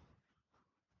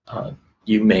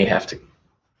you may have to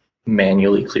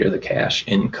manually clear the cache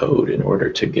in code in order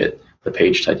to get the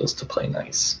page titles to play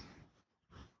nice.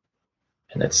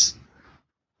 And it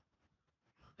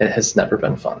has never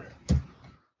been fun.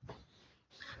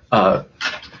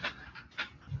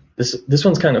 This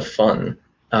one's kind of fun.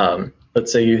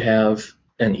 Let's say you have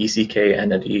an ECK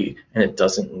entity and it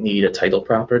doesn't need a title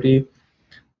property,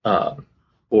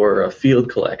 or a field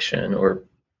collection, or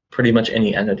pretty much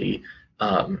any entity.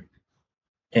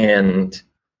 And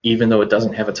even though it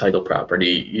doesn't have a title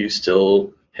property, you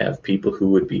still have people who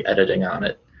would be editing on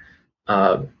it.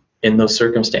 In those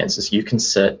circumstances, you can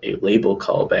set a label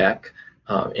callback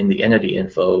in the entity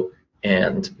info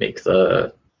and make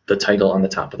the title on the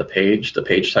top of the page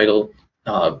title,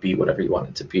 be whatever you want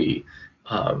it to be.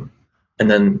 And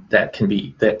then that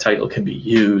title can be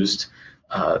used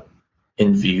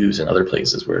in views and other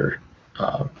places where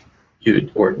you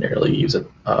would ordinarily use it,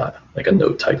 like a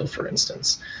node title, for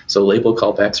instance. So label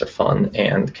callbacks are fun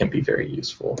and can be very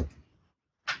useful.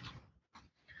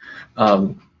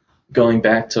 Going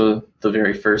back to the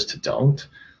very first don't,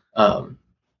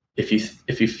 if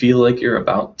you feel like you're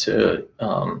about to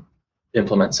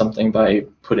implement something by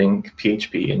putting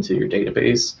PHP into your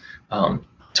database,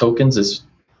 tokens is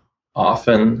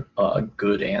often a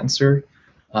good answer.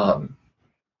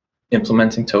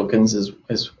 Implementing tokens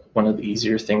is one of the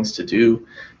easier things to do,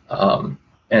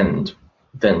 and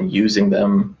then using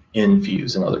them in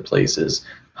views and other places,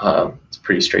 it's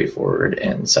pretty straightforward,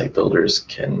 and site builders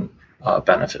can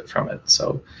benefit from it.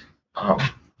 So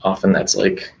often that's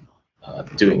like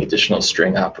doing additional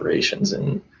string operations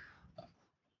in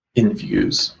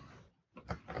views.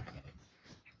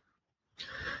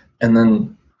 And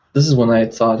then this is one I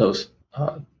had thought of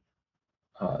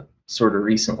sort of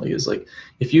recently, is like,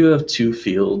 if you have two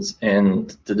fields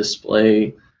and the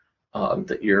display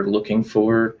that you're looking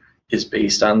for is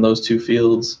based on those two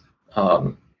fields,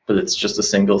 but it's just a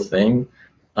single thing,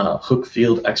 hook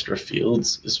field extra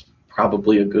fields is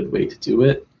probably a good way to do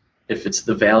it. If it's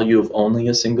the value of only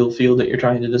a single field that you're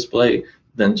trying to display,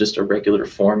 then just a regular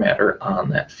formatter on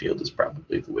that field is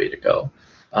probably the way to go.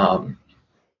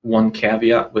 One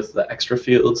caveat with the extra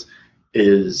fields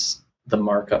is the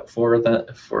markup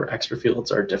for extra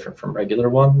fields are different from regular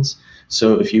ones.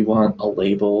 So if you want a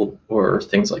label or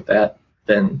things like that,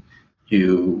 then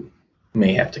you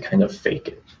may have to kind of fake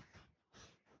it.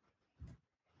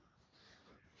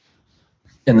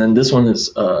 And then this one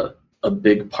is a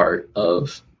big part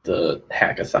of the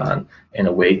hackathon, and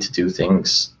a way to do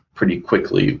things pretty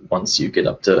quickly once you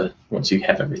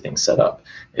have everything set up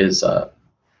is,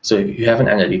 so you have an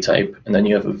entity type, and then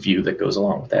you have a view that goes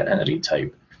along with that entity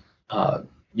type.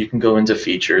 You can go into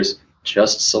features,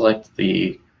 just select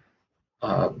the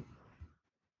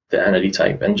entity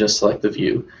type and just select the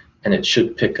view, and it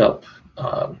should pick up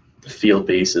the field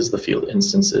bases, the field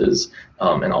instances,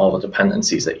 and all the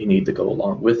dependencies that you need to go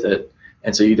along with it.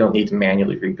 And so you don't need to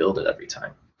manually rebuild it every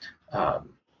time.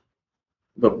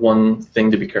 But one thing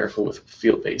to be careful with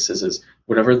field bases is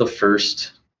whatever the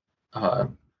first,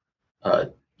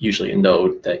 usually a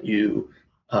node that you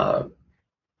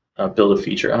build a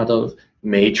feature out of,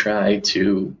 may try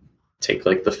to take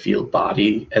like the field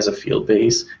body as a field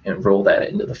base and roll that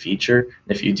into the feature.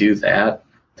 And if you do that,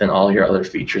 then all your other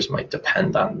features might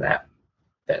depend on that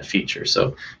feature.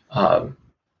 So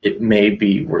it may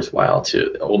be worthwhile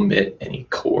to omit any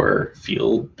core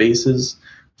field bases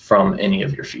from any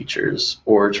of your features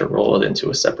or to roll it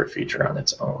into a separate feature on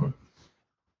its own.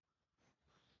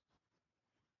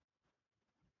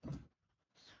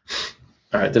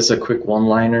 All right, this is a quick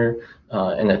one-liner,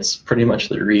 and it's pretty much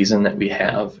the reason that we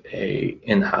have a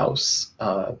in-house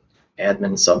admin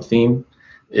subtheme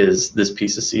is this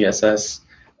piece of CSS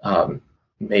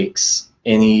makes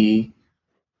any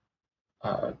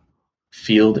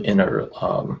field in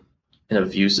a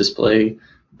views display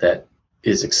that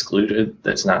is excluded,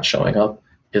 that's not showing up,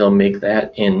 it'll make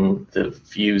that in the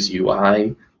views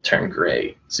UI turn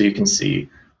gray, so you can see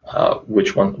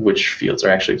which fields are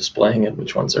actually displaying and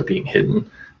which ones are being hidden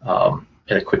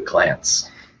at a quick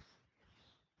glance.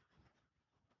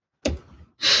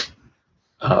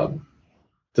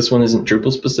 This one isn't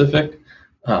Drupal specific,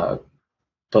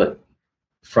 but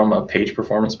from a page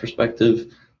performance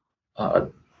perspective,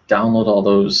 download all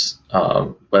those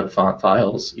web font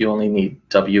files. You only need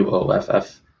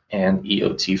WOFF and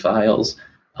EOT files,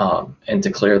 and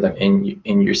declare them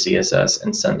in your CSS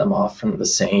and send them off from the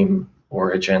same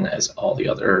origin as all the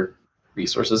other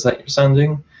resources that you're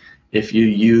sending. If you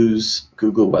use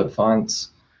Google Web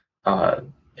Fonts,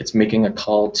 it's making a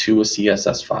call to a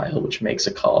CSS file, which makes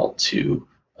a call to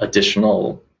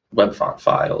additional web font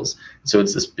files. So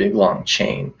it's this big long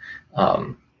chain.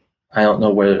 I don't know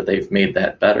whether they've made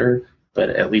that better, but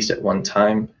at least at one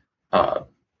time,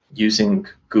 using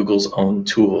Google's own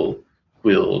tool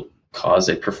will cause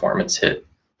a performance hit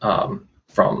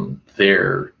from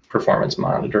their performance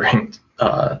monitoring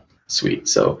suite.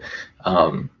 So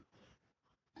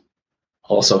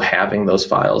also having those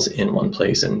files in one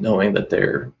place and knowing that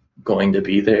they're going to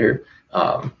be there,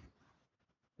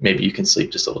 maybe you can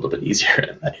sleep just a little bit easier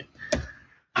at night.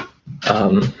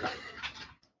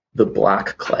 The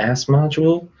block class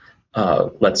module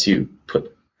lets you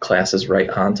put classes right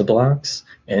onto blocks,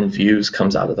 and views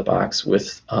comes out of the box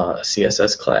with a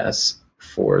CSS class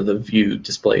for the view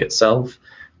display itself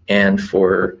and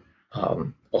for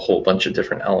a whole bunch of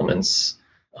different elements,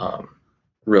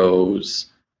 rows,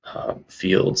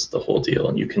 fields, the whole deal,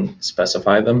 and you can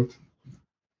specify them.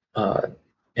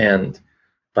 And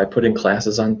by putting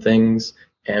classes on things,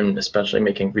 and especially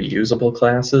making reusable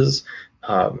classes,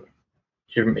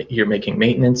 you're making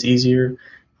maintenance easier,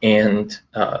 and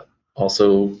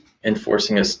also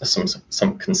enforcing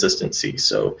some consistency.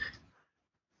 So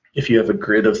if you have a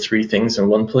grid of 3 things in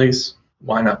one place,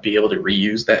 why not be able to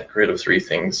reuse that grid of 3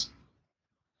 things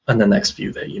on the next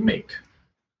view that you make?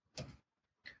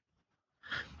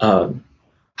 A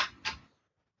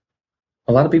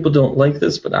lot of people don't like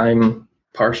this, but I'm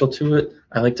partial to it.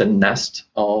 I like to nest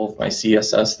all of my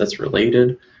CSS that's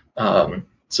related.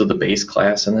 So the base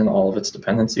class and then all of its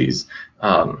dependencies.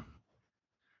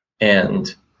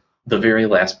 And the very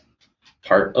last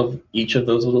part of each of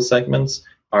those little segments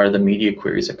are the media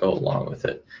queries that go along with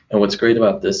it. And what's great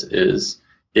about this is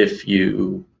if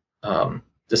you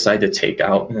decide to take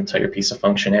out an entire piece of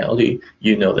functionality,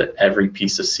 you know that every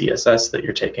piece of CSS that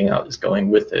you're taking out is going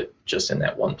with it just in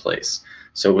that one place.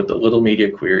 So with the little media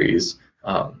queries,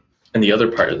 and the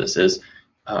other part of this is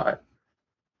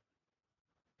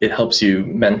it helps you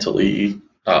mentally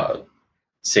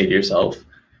say to yourself,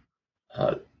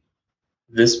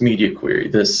 this media query,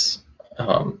 this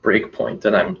breakpoint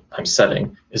that I'm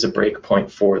setting is a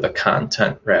breakpoint for the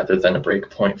content rather than a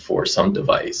breakpoint for some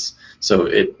device. So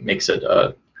it makes it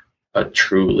a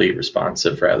truly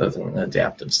responsive rather than an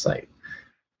adaptive site.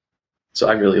 So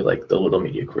I really like the little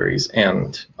media queries.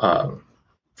 And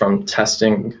from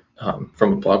testing,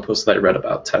 from a blog post that I read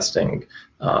about testing,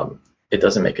 it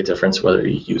doesn't make a difference whether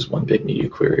you use one big media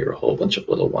query or a whole bunch of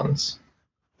little ones.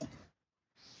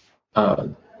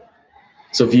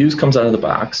 So views comes out of the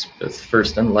box with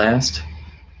first and last,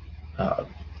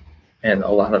 and a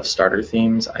lot of starter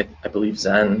themes. I believe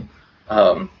Zen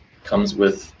comes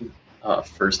with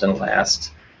first and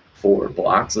last for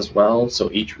blocks as well, so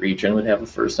each region would have a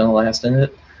first and a last in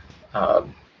it.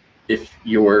 If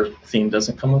your theme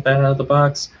doesn't come with that out of the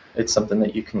box, it's something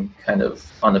that you can kind of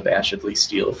unabashedly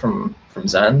steal from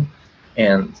Zen,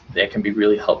 and that can be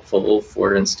really helpful.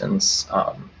 For instance,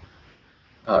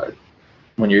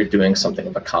 when you're doing something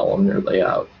of a columnar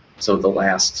layout, so the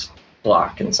last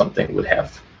block in something would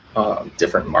have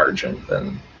different margin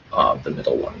than the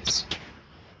middle ones.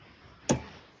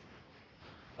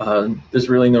 There's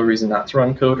really no reason not to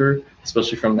run Coder,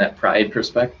 especially from that pride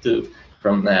perspective,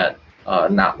 from that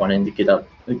not wanting to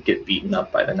get beaten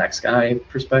up by the next guy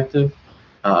perspective.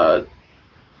 And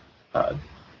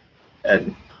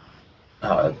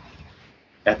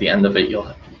at the end of it,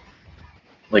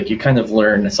 you kind of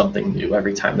learn something new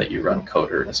every time that you run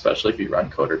Coder, and especially if you run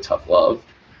Coder Tough Love.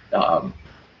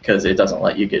 because it doesn't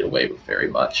let you get away with very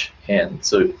much. And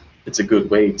so it's a good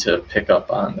way to pick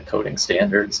up on the coding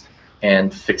standards,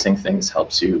 and fixing things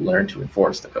helps you learn to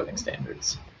enforce the coding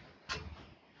standards.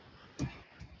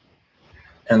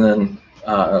 And then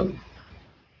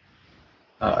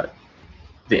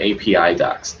the API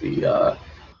docs, the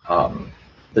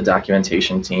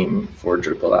documentation team for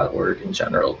Drupal.org in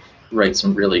general writes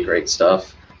some really great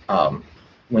stuff.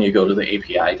 When you go to the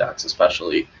API docs,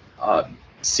 especially,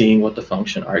 seeing what the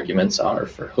function arguments are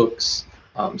for hooks,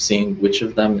 seeing which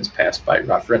of them is passed by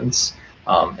reference,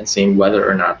 and seeing whether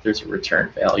or not there's a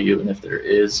return value, and if there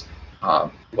is,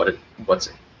 what's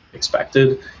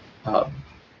expected.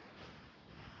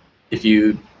 If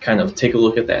you kind of take a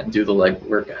look at that and do the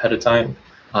legwork ahead of time,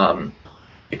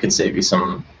 it could save you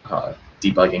some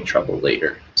debugging trouble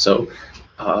later. So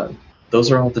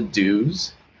those are all the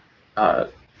do's.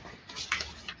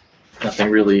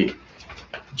 Nothing really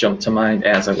jumped to mind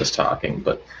as I was talking,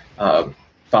 but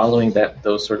following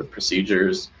those sort of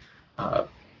procedures,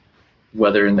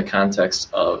 whether in the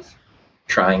context of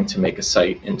trying to make a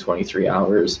site in 23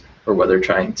 hours, or whether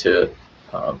trying to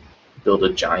build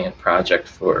a giant project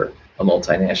for a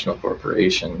multinational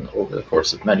corporation over the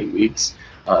course of many weeks,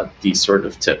 these sort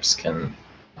of tips can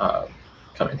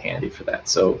come in handy for that.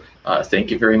 So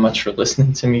thank you very much for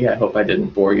listening to me. I hope I didn't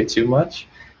bore you too much,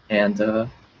 and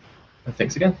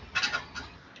thanks again.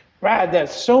 Brad,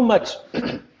 there's so much,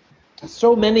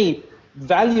 so many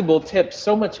valuable tips,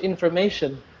 so much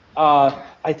information.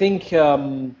 I think,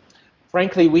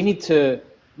 frankly, we need to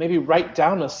maybe write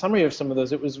down a summary of some of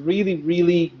those. It was really,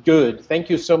 really good.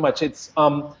 Thank you so much. It's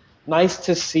nice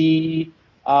to see,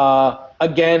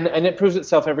 again, and it proves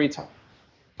itself every time,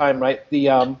 right?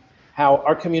 The how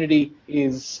our community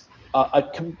is,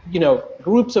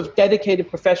 groups of dedicated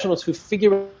professionals who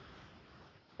figure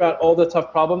out all the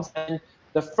tough problems, and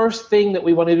the first thing that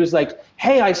we want to do is like,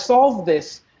 hey, I solved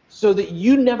this so that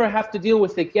you never have to deal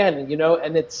with it again,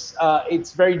 and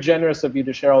it's very generous of you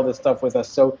to share all this stuff with us.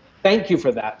 So thank you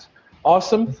for that.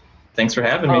 Awesome. Thanks for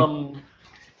having me.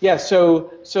 Yeah,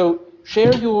 so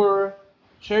share your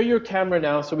camera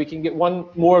now so we can get one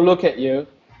more look at you,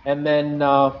 and then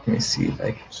let me see if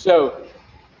I can. So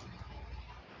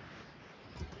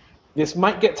this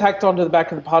might get tacked onto the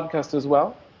back of the podcast as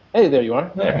well. Hey, there you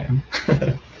are. There I am.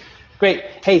 Great.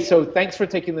 Hey, so thanks for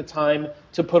taking the time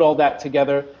to put all that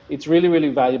together. It's really, really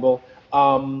valuable.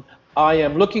 I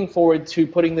am looking forward to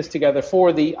putting this together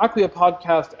for the Acquia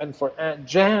podcast and for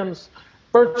Jam's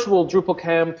virtual Drupal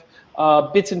camp.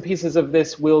 Bits and pieces of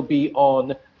this will be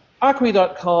on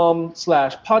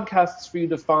acquia.com/podcasts for you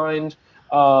to find.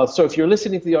 So if you're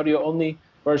listening to the audio-only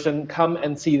version, come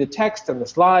and see the text and the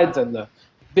slides and the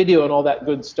video and all that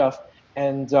good stuff.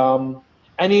 And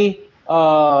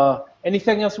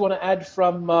anything else you want to add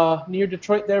from near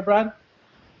Detroit there, Brad?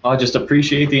 I just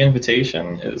appreciate the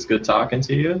invitation. It was good talking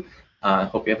to you.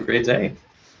 Hope you have a great day.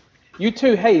 You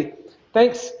too. Hey,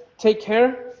 thanks. Take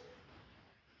care.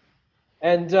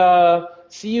 And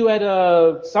see you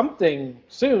at something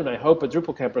soon, I hope, a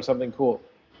Drupal camp or something cool.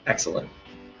 Excellent.